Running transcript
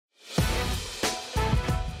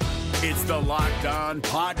It's the Locked On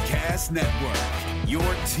Podcast Network, your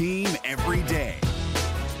team every day.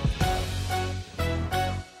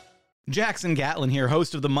 Jackson Gatlin here,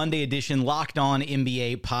 host of the Monday edition Locked On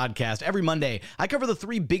NBA podcast. Every Monday, I cover the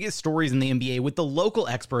three biggest stories in the NBA with the local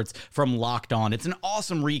experts from Locked On. It's an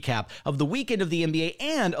awesome recap of the weekend of the NBA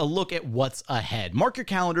and a look at what's ahead. Mark your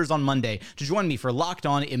calendars on Monday to join me for Locked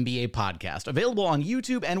On NBA podcast, available on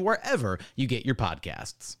YouTube and wherever you get your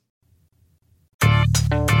podcasts.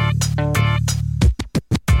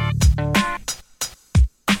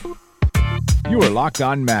 You are Locked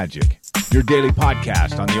On Magic, your daily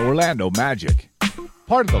podcast on the Orlando Magic.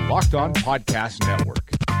 Part of the Locked On Podcast Network,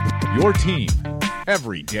 your team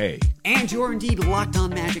every day. And you're indeed Locked On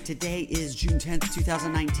Magic. Today is June 10th,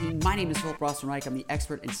 2019. My name is Philip Rossman-Reich. I'm the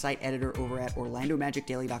expert and site editor over at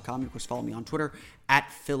OrlandoMagicDaily.com. Of course, follow me on Twitter at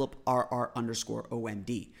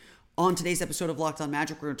PhilipRR_OMD. On today's episode of Locked On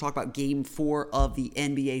Magic, we're going to talk about Game 4 of the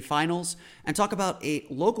NBA Finals and talk about a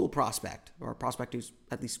local prospect, or a prospect who's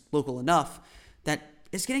at least local enough, that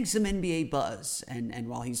is getting some NBA buzz. And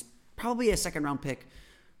while he's probably a second-round pick,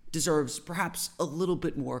 deserves perhaps a little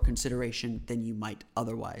bit more consideration than you might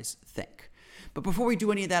otherwise think. But before we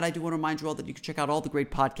do any of that, I do want to remind you all that you can check out all the great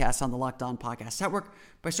podcasts on the Locked On Podcast Network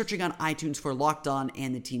by searching on iTunes for Locked On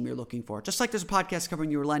and the team you're looking for. Just like there's a podcast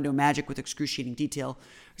covering the Orlando Magic with excruciating detail,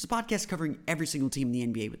 there's a podcast covering every single team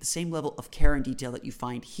in the NBA with the same level of care and detail that you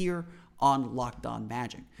find here on Locked On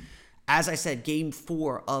Magic. As I said, Game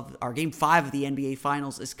 5 of the NBA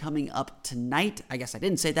Finals is coming up tonight. I guess I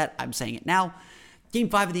didn't say that. I'm saying it now. Game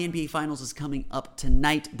 5 of the NBA Finals is coming up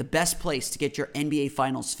tonight. The best place to get your NBA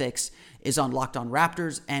Finals fix is on Locked On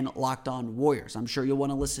Raptors and Locked On Warriors. I'm sure you'll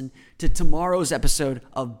want to listen to tomorrow's episode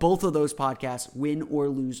of both of those podcasts, win or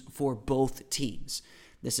lose for both teams.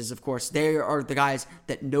 This is, of course, they are the guys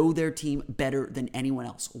that know their team better than anyone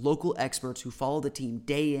else. Local experts who follow the team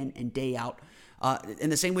day in and day out. In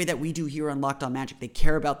the same way that we do here on Locked On Magic, they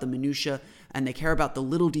care about the minutia and they care about the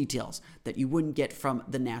little details that you wouldn't get from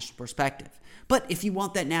the national perspective. But if you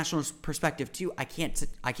want that national perspective too, I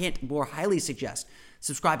can't more highly suggest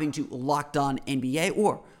subscribing to Locked On NBA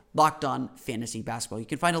or Locked On Fantasy Basketball. You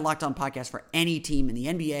can find a Locked On podcast for any team in the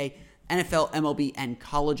NBA, NFL, MLB, and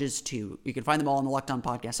colleges too. You can find them all on the Locked On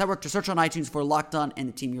Podcast Network. Just search on iTunes for Locked On and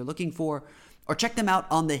the team you're looking for, or check them out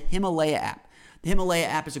on the Himalaya app. The Himalaya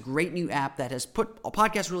app is a great new app that has put a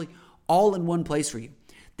podcast really all in one place for you.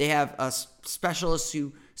 They have specialists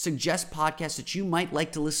who suggest podcasts that you might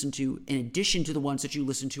like to listen to in addition to the ones that you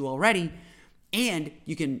listen to already. And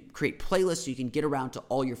you can create playlists so you can get around to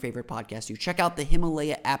all your favorite podcasts. You check out the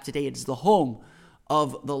Himalaya app today. It is the home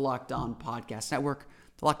of the Locked On Podcast Network.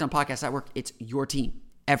 The Locked On Podcast Network, it's your team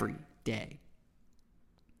every day.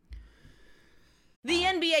 The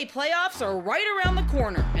NBA playoffs are right around the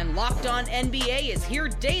corner, and Locked On NBA is here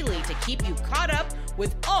daily to keep you caught up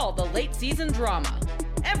with all the late season drama.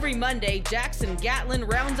 Every Monday, Jackson Gatlin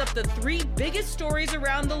rounds up the three biggest stories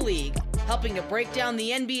around the league, helping to break down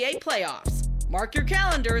the NBA playoffs. Mark your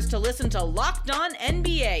calendars to listen to Locked On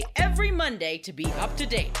NBA every Monday to be up to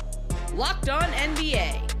date. Locked On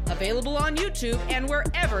NBA, available on YouTube and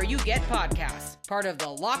wherever you get podcasts. Part of the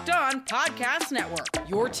Locked On Podcast Network,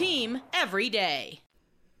 your team every day.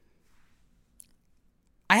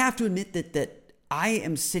 I have to admit that I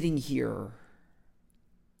am sitting here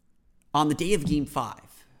on the day of Game 5,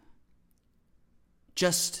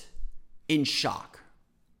 just in shock.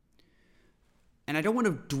 And I don't want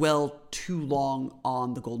to dwell too long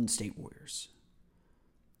on the Golden State Warriors,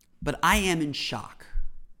 but I am in shock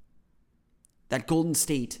that Golden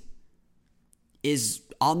State is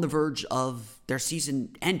on the verge of their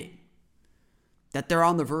season ending, that they're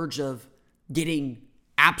on the verge of getting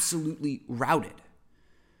absolutely routed.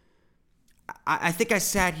 I think I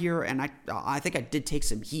sat here and I think I did take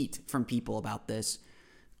some heat from people about this,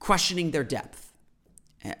 questioning their depth.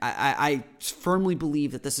 I firmly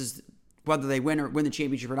believe that this is, whether they win the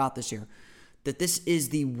championship or not this year, that this is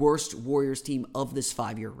the worst Warriors team of this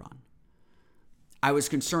 5-year run. I was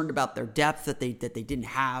concerned about their depth, that they didn't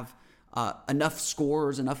have enough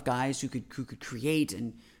scorers, enough guys who could create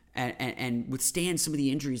and withstand some of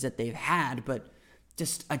the injuries that they've had, but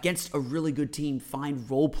just against a really good team, find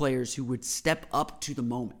role players who would step up to the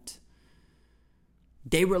moment.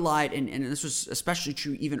 They relied, and this was especially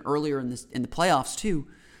true even earlier in the playoffs too,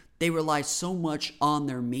 they relied so much on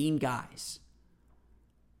their main guys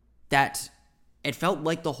that it felt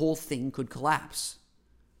like the whole thing could collapse.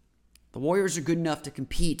 The Warriors are good enough to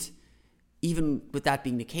compete even with that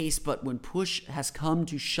being the case, but when push has come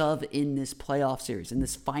to shove in this playoff series, in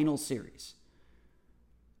this final series,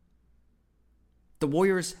 the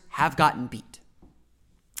Warriors have gotten beat.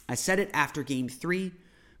 I said it after Game 3,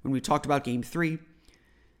 when we talked about Game 3,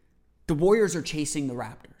 the Warriors are chasing the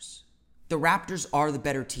Raptors. The Raptors are the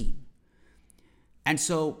better team. And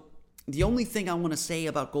so the only thing I want to say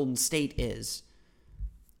about Golden State is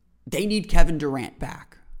they need Kevin Durant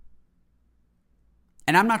back.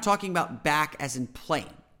 And I'm not talking about back as in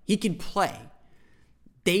playing. He can play.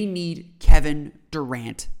 They need Kevin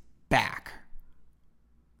Durant back.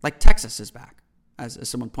 Like Texas is back, as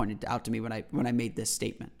someone pointed out to me when I made this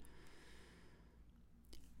statement.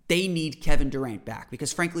 They need Kevin Durant back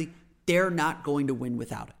because, frankly, they're not going to win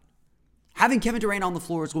without it. Having Kevin Durant on the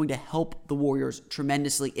floor is going to help the Warriors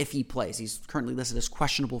tremendously if he plays. He's currently listed as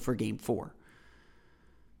questionable for Game 4.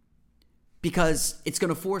 Because it's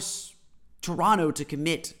going to force Toronto to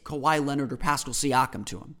commit Kawhi Leonard or Pascal Siakam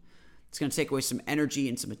to him. It's going to take away some energy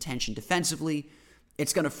and some attention defensively.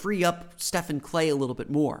 It's going to free up Stephen Clay a little bit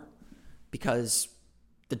more because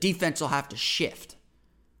the defense will have to shift.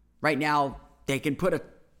 Right now, they can put a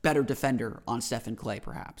better defender on Stephen Clay,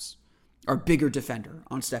 perhaps, or bigger defender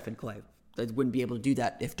on Stephen Clay. They wouldn't be able to do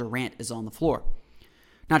that if Durant is on the floor.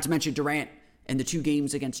 Not to mention Durant in the 2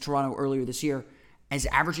 games against Toronto earlier this year is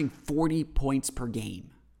averaging 40 points per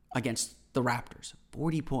game against the Raptors.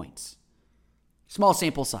 40 points. Small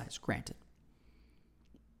sample size, granted.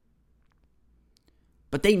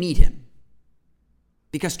 But they need him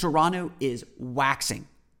because Toronto is waxing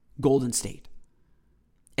Golden State.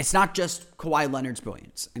 It's not just Kawhi Leonard's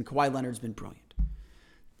brilliance, and Kawhi Leonard's been brilliant.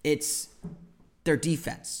 It's their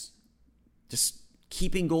defense, just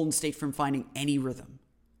keeping Golden State from finding any rhythm.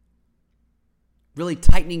 Really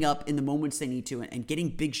tightening up in the moments they need to and getting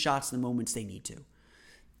big shots in the moments they need to.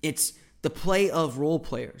 It's the play of role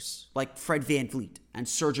players like Fred VanVleet and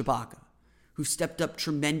Serge Ibaka, who stepped up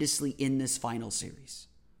tremendously in this final series.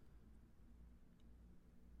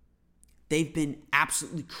 They've been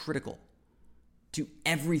absolutely critical to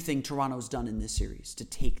everything Toronto's done in this series to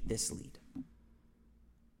take this lead.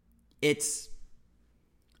 It's,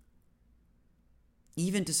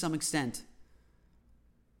 even to some extent,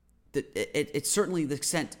 it's certainly the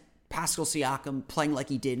extent Pascal Siakam playing like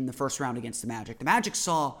he did in the first round against the Magic. The Magic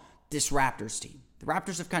saw this Raptors team. The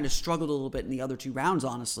Raptors have kind of struggled a little bit in the other 2 rounds,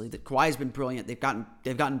 honestly. That Kawhi's been brilliant. They've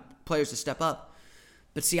gotten players to step up.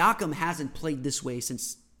 But Siakam hasn't played this way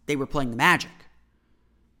since they were playing the Magic.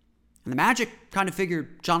 And the Magic kind of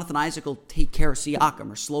figured Jonathan Isaac will take care of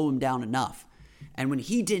Siakam or slow him down enough. And when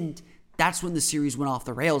he didn't, that's when the series went off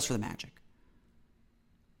the rails for the Magic.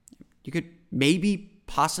 You could maybe,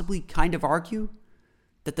 possibly kind of argue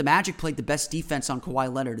that the Magic played the best defense on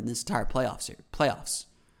Kawhi Leonard in this entire playoffs.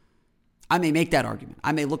 I may make that argument.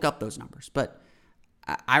 I may look up those numbers. But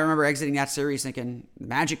I remember exiting that series thinking the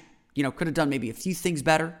Magic, could have done maybe a few things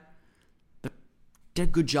better, but did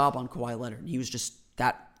a good job on Kawhi Leonard. And he was just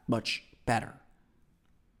that much better.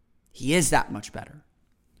 He is that much better.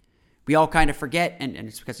 We all kind of forget, and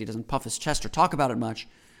it's because he doesn't puff his chest or talk about it much,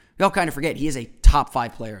 we all kind of forget he is a top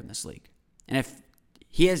 5 player in this league. And if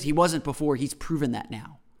he wasn't before, he's proven that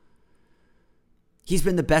now. He's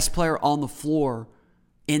been the best player on the floor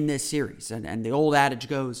in this series. And the old adage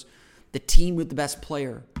goes, the team with the best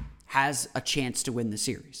player has a chance to win the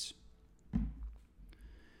series.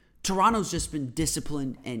 Toronto's just been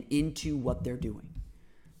disciplined and into what they're doing.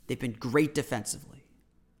 They've been great defensively,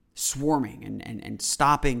 swarming and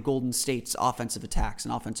stopping Golden State's offensive attacks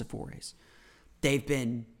and offensive forays. They've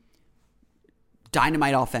been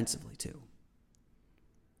dynamite offensively, too.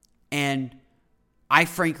 And I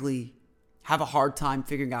frankly have a hard time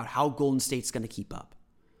figuring out how Golden State's going to keep up.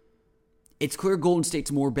 It's clear Golden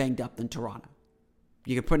State's more banged up than Toronto.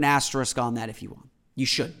 You can put an asterisk on that if you want. You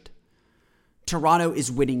shouldn't. Toronto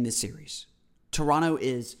is winning this series. Toronto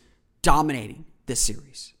is dominating this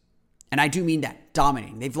series. And I do mean that,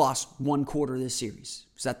 dominating. They've lost 1 quarter of this series.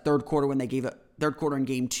 It was that third quarter in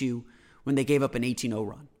Game 2 when they gave up an 18-0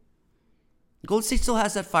 run. Golden State still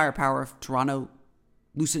has that firepower if Toronto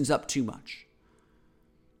loosens up too much.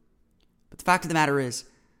 But the fact of the matter is,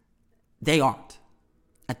 they aren't.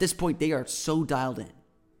 At this point, they are so dialed in.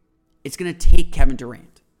 It's going to take Kevin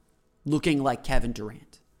Durant looking like Kevin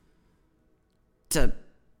Durant to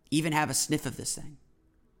even have a sniff of this thing.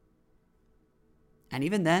 And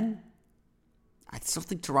even then, I still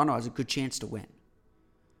think Toronto has a good chance to win.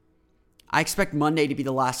 I expect Monday to be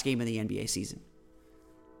the last game of the NBA season.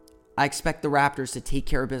 I expect the Raptors to take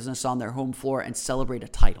care of business on their home floor and celebrate a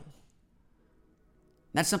title.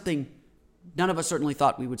 That's something none of us certainly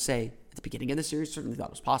thought we would say at the beginning of the series, certainly thought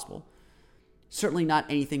it was possible. Certainly not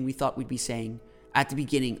anything we thought we'd be saying at the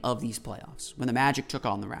beginning of these playoffs, when the Magic took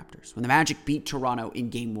on the Raptors, when the Magic beat Toronto in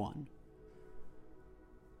Game 1,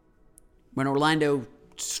 when Orlando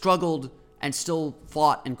struggled and still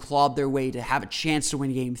fought and clawed their way to have a chance to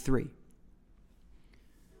win Game 3.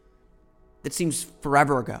 That seems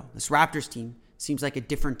forever ago. This Raptors team seems like a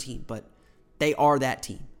different team, but they are that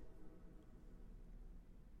team.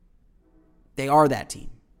 They are that team.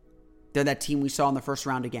 They're that team we saw in the first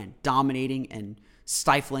round again, dominating and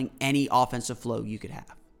stifling any offensive flow you could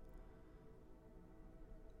have.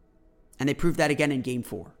 And they proved that again in Game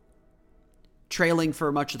 4. Trailing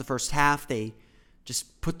for much of the first half, they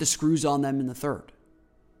just put the screws on them in the third.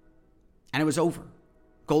 And it was over.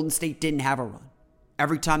 Golden State didn't have a run.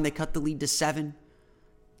 Every time they cut the lead to 7,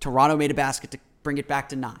 Toronto made a basket to bring it back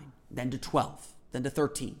to 9, then to 12, then to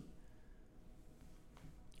 13.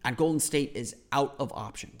 And Golden State is out of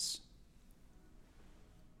options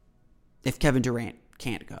if Kevin Durant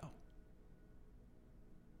can't go.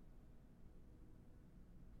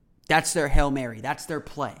 That's their Hail Mary. That's their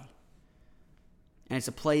play. And it's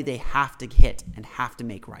a play they have to hit and have to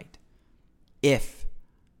make right if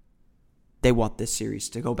they want this series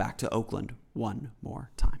to go back to Oakland one more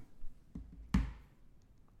time.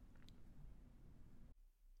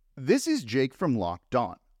 This is Jake from Locked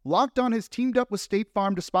On. Locked On has teamed up with State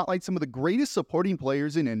Farm to spotlight some of the greatest supporting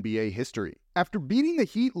players in NBA history. After beating the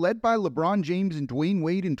Heat led by LeBron James and Dwayne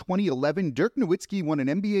Wade in 2011, Dirk Nowitzki won an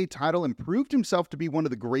NBA title and proved himself to be one of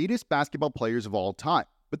the greatest basketball players of all time.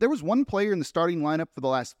 But there was one player in the starting lineup for the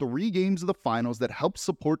last 3 games of the finals that helped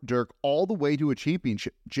support Dirk all the way to a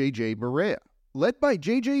championship, JJ Barea. Led by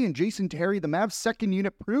JJ and Jason Terry, the Mavs' second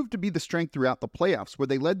unit proved to be the strength throughout the playoffs, where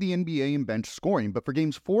they led the NBA in bench scoring. But for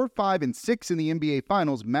games 4, 5, and 6 in the NBA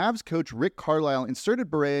Finals, Mavs coach Rick Carlisle inserted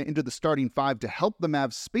Barea into the starting 5 to help the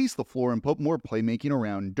Mavs space the floor and put more playmaking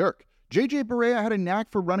around Dirk. JJ Barea had a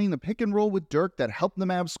knack for running the pick and roll with Dirk that helped the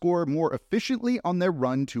Mavs score more efficiently on their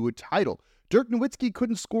run to a title. Dirk Nowitzki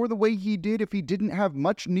couldn't score the way he did if he didn't have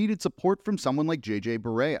much needed support from someone like JJ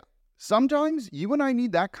Barea. Sometimes you and I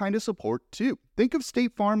need that kind of support too. Think of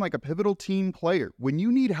State Farm like a pivotal team player. When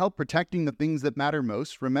you need help protecting the things that matter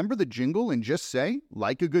most, remember the jingle and just say,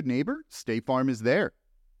 like a good neighbor, State Farm is there.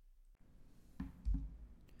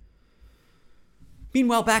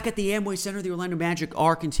 Meanwhile, back at the Amway Center, the Orlando Magic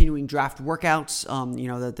are continuing draft workouts.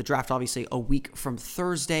 The draft obviously a week from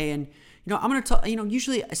Thursday. And, I'm going to talk,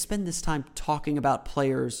 usually I spend this time talking about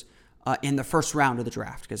players in the first round of the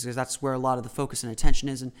draft, because that's where a lot of the focus and attention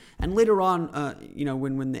is. And later on,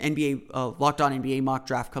 when the NBA Locked On NBA mock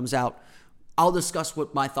draft comes out, I'll discuss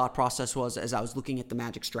what my thought process was as I was looking at the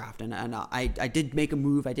Magic's draft. And I did make a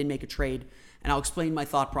move, I did make a trade, and I'll explain my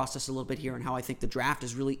thought process a little bit here and how I think the draft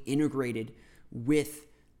is really integrated with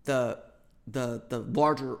the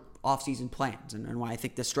larger offseason plans, and why I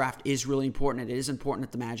think this draft is really important. It is important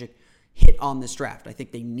that the Magic hit on this draft. I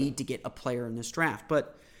think they need to get a player in this draft,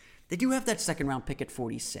 but they do have that second round pick at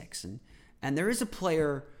 46, and there is a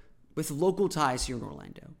player with local ties here in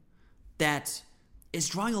Orlando that is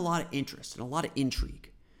drawing a lot of interest and a lot of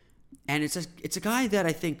intrigue. And it's a guy that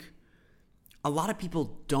I think a lot of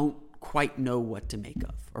people don't quite know what to make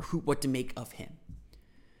of, or what to make of him.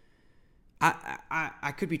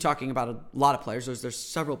 I could be talking about a lot of players. There's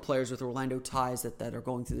several players with Orlando ties that are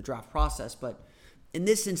going through the draft process, but in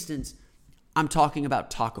this instance, I'm talking about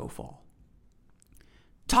Tacko Fall.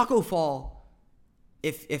 Tacko Fall,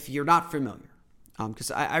 if you're not familiar, because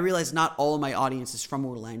I realize not all of my audience is from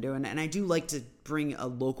Orlando, and I do like to bring a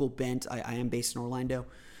local bent. I am based in Orlando,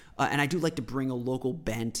 and I do like to bring a local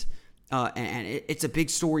bent, and it's a big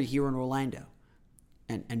story here in Orlando,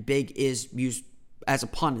 and big is used as a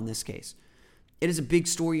pun in this case. It is a big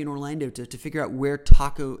story in Orlando to figure out where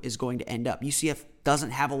Tacko is going to end up. UCF doesn't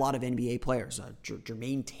have a lot of NBA players.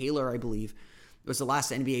 Jermaine Taylor, I believe, was the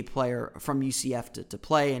last NBA player from UCF to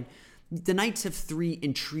play. And the Knights have 3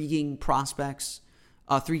 intriguing prospects,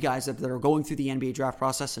 3 guys that are going through the NBA draft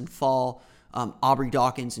process in fall, Aubrey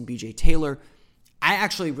Dawkins and BJ Taylor. I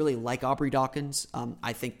actually really like Aubrey Dawkins.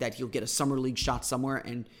 I think that he'll get a summer league shot somewhere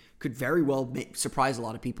and could very well surprise a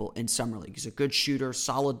lot of people in summer league. He's a good shooter,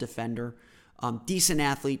 solid defender, decent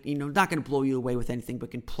athlete, not going to blow you away with anything,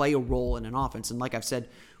 but can play a role in an offense. And like I've said,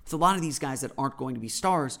 with a lot of these guys that aren't going to be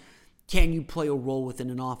stars, can you play a role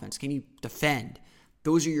within an offense? Can you defend?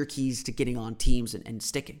 Those are your keys to getting on teams and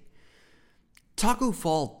sticking. Tacko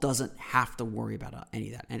Fall doesn't have to worry about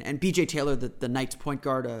any of that. And BJ Taylor, the Knights point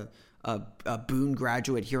guard, a Boone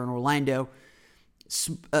graduate here in Orlando,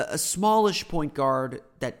 a smallish point guard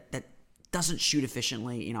that doesn't shoot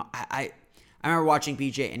efficiently. I remember watching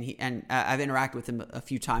BJ, and I've interacted with him a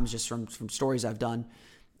few times just from stories I've done.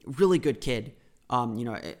 Really good kid.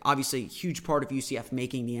 Obviously, huge part of UCF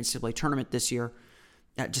making the NCAA tournament this year.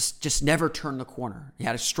 Just never turned the corner. He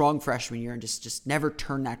had a strong freshman year and just never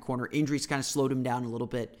turned that corner. Injuries kind of slowed him down a little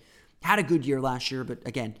bit. Had a good year last year, but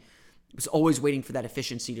again, was always waiting for that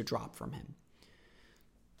efficiency to drop from him.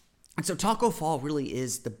 And so Tacko Fall really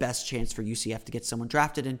is the best chance for UCF to get someone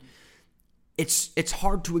drafted, and it's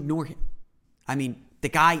hard to ignore him. I mean, the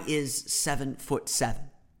guy is 7'7".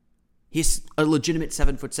 He's a legitimate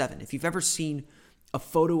 7'7". If you've ever seen a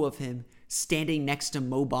photo of him standing next to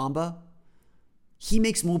Mo Bamba, he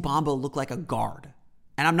makes Mo Bamba look like a guard.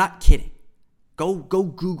 And I'm not kidding. Go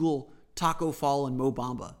Google Tacko Fall and Mo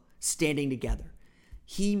Bamba standing together.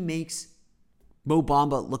 He makes Mo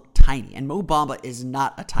Bamba look tiny. And Mo Bamba is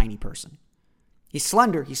not a tiny person. He's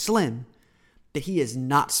slender, he's slim, but he is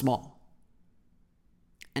not small.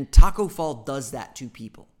 And Tacko Fall does that to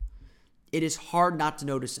people. It is hard not to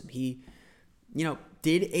notice him. He,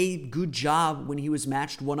 did a good job when he was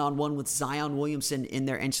matched one-on-one with Zion Williamson in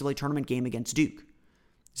their NCAA tournament game against Duke.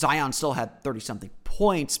 Zion still had 30-something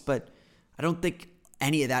points, but I don't think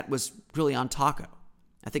any of that was really on Tacko.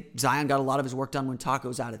 I think Zion got a lot of his work done when Tacko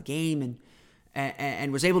was out of the game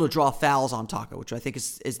and was able to draw fouls on Tacko, which I think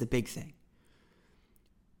is the big thing.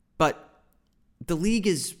 But the league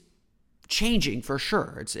is changing for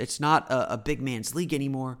sure. It's not a big man's league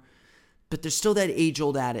anymore, but there's still that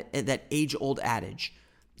age-old adage,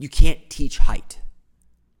 you can't teach height.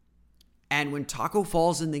 And when Tacko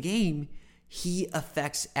falls in the game, he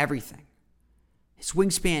affects everything. His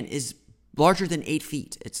wingspan is larger than 8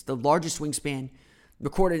 feet. It's the largest wingspan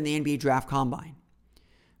recorded in the NBA Draft Combine.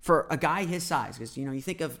 For a guy his size, because you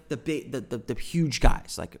think of the huge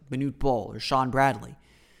guys like Manute Bol or Sean Bradley,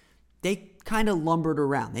 they kind of lumbered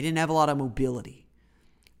around. They didn't have a lot of mobility.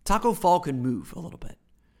 Tacko Fall can move a little bit.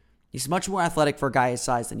 He's much more athletic for a guy his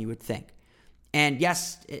size than you would think. And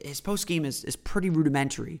yes, his post game is pretty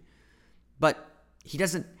rudimentary, but he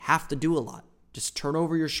doesn't have to do a lot. Just turn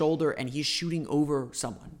over your shoulder and he's shooting over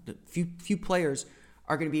someone. Few players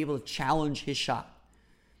are going to be able to challenge his shot.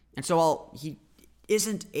 And so while he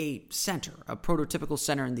isn't a center, a prototypical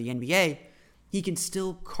center in the NBA, he can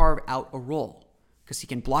still carve out a role because he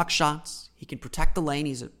can block shots. He can protect the lane.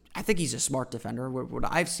 I think he's a smart defender. What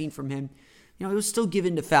I've seen from him, he was still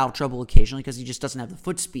given to foul trouble occasionally because he just doesn't have the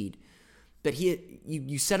foot speed. But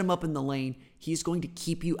you set him up in the lane, he's going to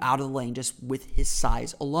keep you out of the lane just with his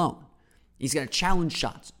size alone. He's going to challenge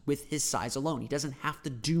shots with his size alone. He doesn't have to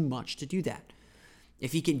do much to do that.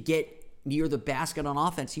 If he can get near the basket on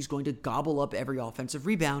offense, he's going to gobble up every offensive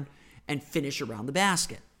rebound and finish around the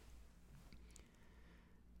basket.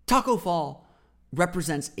 Tacko Fall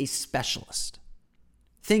represents a specialist.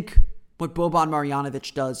 Think what Boban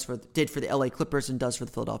Marjanovic did for the LA Clippers and does for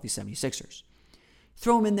the Philadelphia 76ers.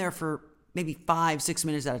 Throw him in there for maybe 5-6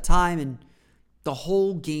 minutes at a time, and the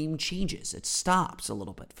whole game changes. It stops a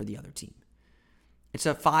little bit for the other team. It's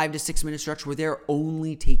a 5 to 6 minute stretch where they're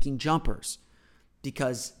only taking jumpers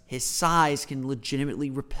because his size can legitimately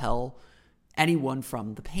repel anyone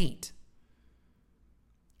from the paint.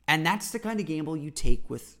 And that's the kind of gamble you take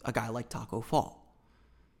with a guy like Tacko Fall.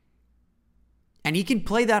 And he can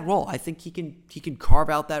play that role. I think he can carve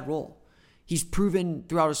out that role. He's proven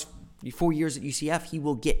throughout his 4 years at UCF, he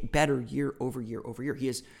will get better year over year over year. He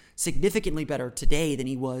is significantly better today than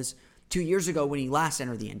he was 2 years ago when he last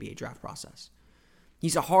entered the NBA draft process.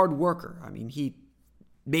 He's a hard worker. I mean, he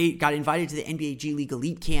got invited to the NBA G League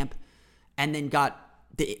Elite Camp and then got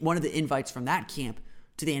one of the invites from that camp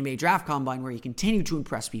to the NBA Draft Combine where he continued to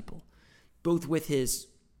impress people, both with his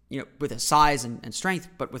size and strength,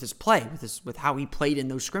 but with his play, with how he played in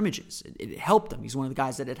those scrimmages. It helped him. He's one of the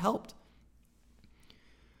guys that it helped.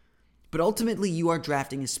 But ultimately, you are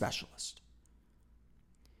drafting a specialist.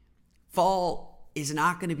 Fall is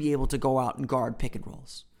not going to be able to go out and guard pick and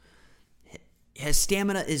rolls. His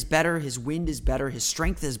stamina is better, his wind is better, his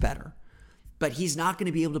strength is better, but he's not going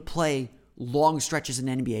to be able to play long stretches in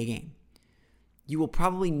an NBA game. You will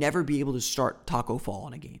probably never be able to start Tacko Fall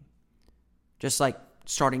in a game. Just like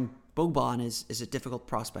starting Boban is a difficult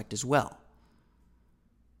prospect as well.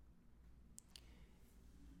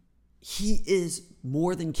 He is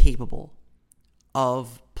more than capable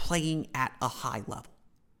of playing at a high level,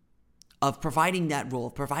 of providing that role,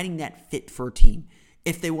 of providing that fit for a team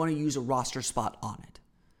if they want to use a roster spot on it,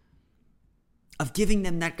 of giving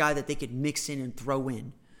them that guy that they could mix in and throw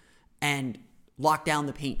in and lock down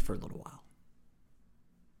the paint for a little while.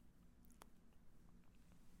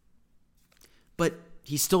 But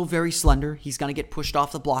he's still very slender. He's going to get pushed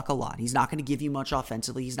off the block a lot. He's not going to give you much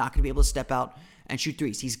offensively. He's not going to be able to step out and shoot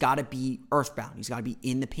threes. He's got to be earthbound. He's got to be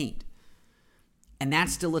in the paint. And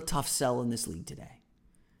that's still a tough sell in this league today.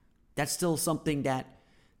 That's still something that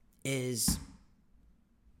is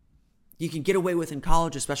you can get away with in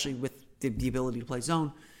college, especially with the ability to play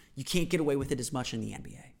zone. You can't get away with it as much in the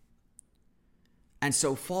NBA. And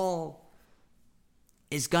so Fall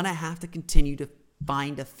is going to have to continue to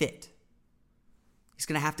find a fit. He's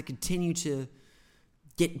going to have to continue to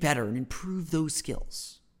get better and improve those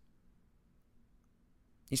skills.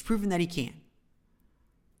 He's proven that he can.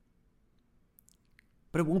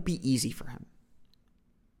 But it won't be easy for him.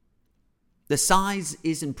 The size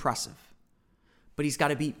is impressive, but he's got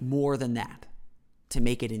to be more than that to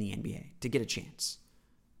make it in the NBA, to get a chance.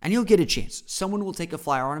 And he'll get a chance. Someone will take a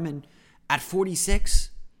flyer on him, and at 46,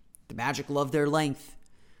 the Magic love their length.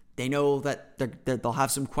 They know that they'll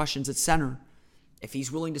have some questions at center. If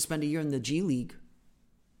he's willing to spend a year in the G League,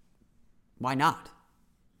 why not?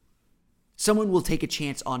 Someone will take a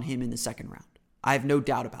chance on him in the second round. I have no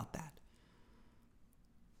doubt about that.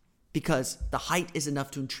 Because the height is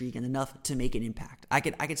enough to intrigue and enough to make an impact. I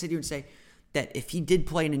could sit here and say that if he did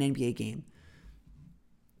play in an NBA game,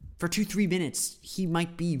 for 2-3 minutes, he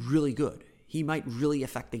might be really good. He might really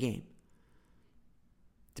affect the game,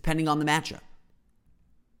 depending on the matchup.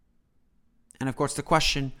 And of course, the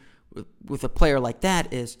question with a player like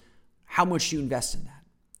that is, how much do you invest in that?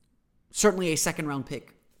 Certainly a second-round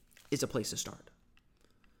pick is a place to start.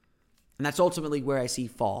 And that's ultimately where I see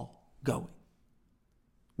Fall going,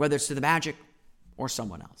 whether it's to the Magic or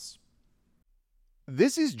someone else.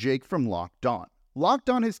 This is Jake from Locked On. Locked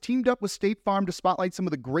On has teamed up with State Farm to spotlight some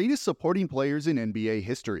of the greatest supporting players in NBA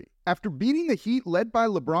history. After beating the Heat led by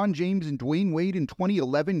LeBron James and Dwayne Wade in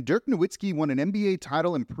 2011, Dirk Nowitzki won an NBA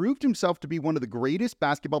title and proved himself to be one of the greatest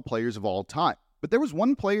basketball players of all time. But there was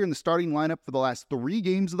one player in the starting lineup for the last 3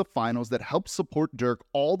 games of the finals that helped support Dirk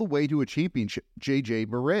all the way to a championship, JJ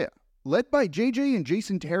Barea. Led by JJ and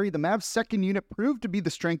Jason Terry, the Mavs' second unit proved to be the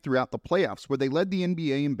strength throughout the playoffs, where they led the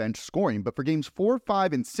NBA in bench scoring. But for games 4,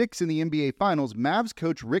 5, and 6 in the NBA Finals, Mavs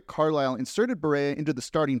coach Rick Carlisle inserted Barea into the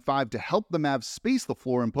starting 5 to help the Mavs space the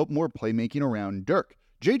floor and put more playmaking around Dirk.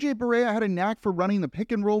 JJ Barea had a knack for running the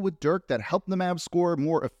pick and roll with Dirk that helped the Mavs score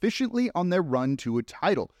more efficiently on their run to a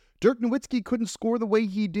title. Dirk Nowitzki couldn't score the way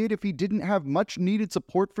he did if he didn't have much needed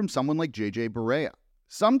support from someone like JJ Barea.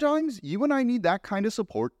 Sometimes you and I need that kind of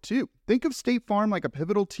support too. Think of State Farm like a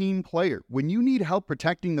pivotal team player. When you need help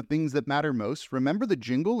protecting the things that matter most, remember the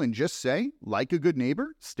jingle and just say, like a good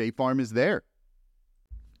neighbor, State Farm is there.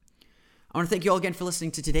 I want to thank you all again for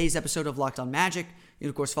listening to today's episode of Locked On Magic. You can,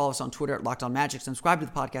 of course, follow us on Twitter at Locked On Magic. Subscribe to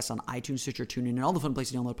the podcast on iTunes, Stitcher, TuneIn, and all the fun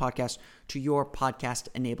places to download podcasts to your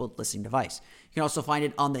podcast-enabled listening device. You can also find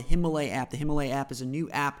it on the Himalaya app. The Himalaya app is a new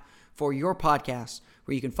app for your podcast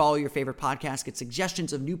where you can follow your favorite podcasts, get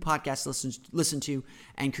suggestions of new podcasts to listen to,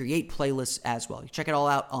 and create playlists as well. You check it all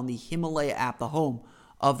out on the Himalaya app, the home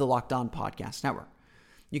of the Locked On Podcast Network.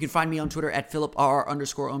 You can find me on Twitter at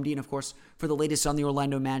PhilipR_OMD. And of course, for the latest on the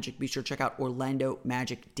Orlando Magic, be sure to check out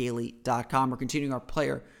OrlandoMagicDaily.com.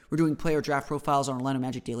 We're doing player draft profiles on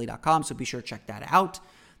OrlandoMagicDaily.com, so be sure to check that out.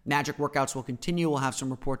 Magic workouts will continue. We'll have some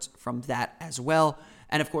reports from that as well.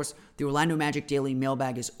 And of course, the Orlando Magic Daily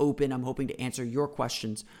mailbag is open. I'm hoping to answer your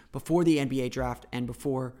questions before the NBA draft and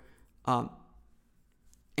before the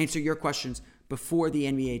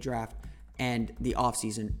NBA draft and the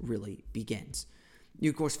offseason really begins. You,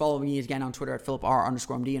 of course, follow me again on Twitter at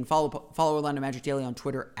PhilipR_MD and follow Orlando Magic Daily on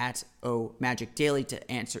Twitter at OMagicDaily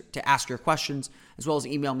to ask your questions, as well as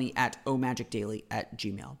email me at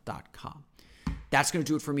omagicdaily@gmail.com. That's going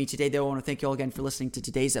to do it for me today, though. I want to thank you all again for listening to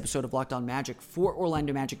today's episode of Locked On Magic. For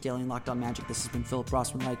Orlando Magic Daily and Locked On Magic, this has been Philip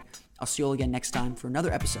Rossman-Reich. I'll see you all again next time for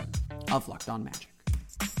another episode of Locked On Magic.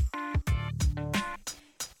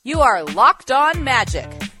 You are Locked On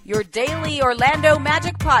Magic, your daily Orlando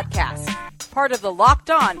Magic podcast. Part of the Locked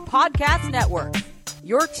On Podcast Network.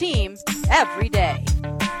 Your team every day.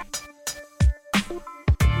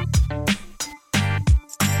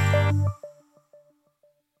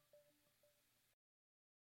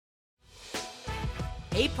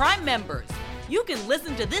 Hey, Prime members, you can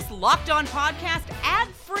listen to this Locked On podcast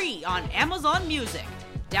ad-free on Amazon Music.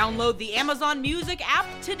 Download the Amazon Music app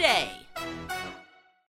today.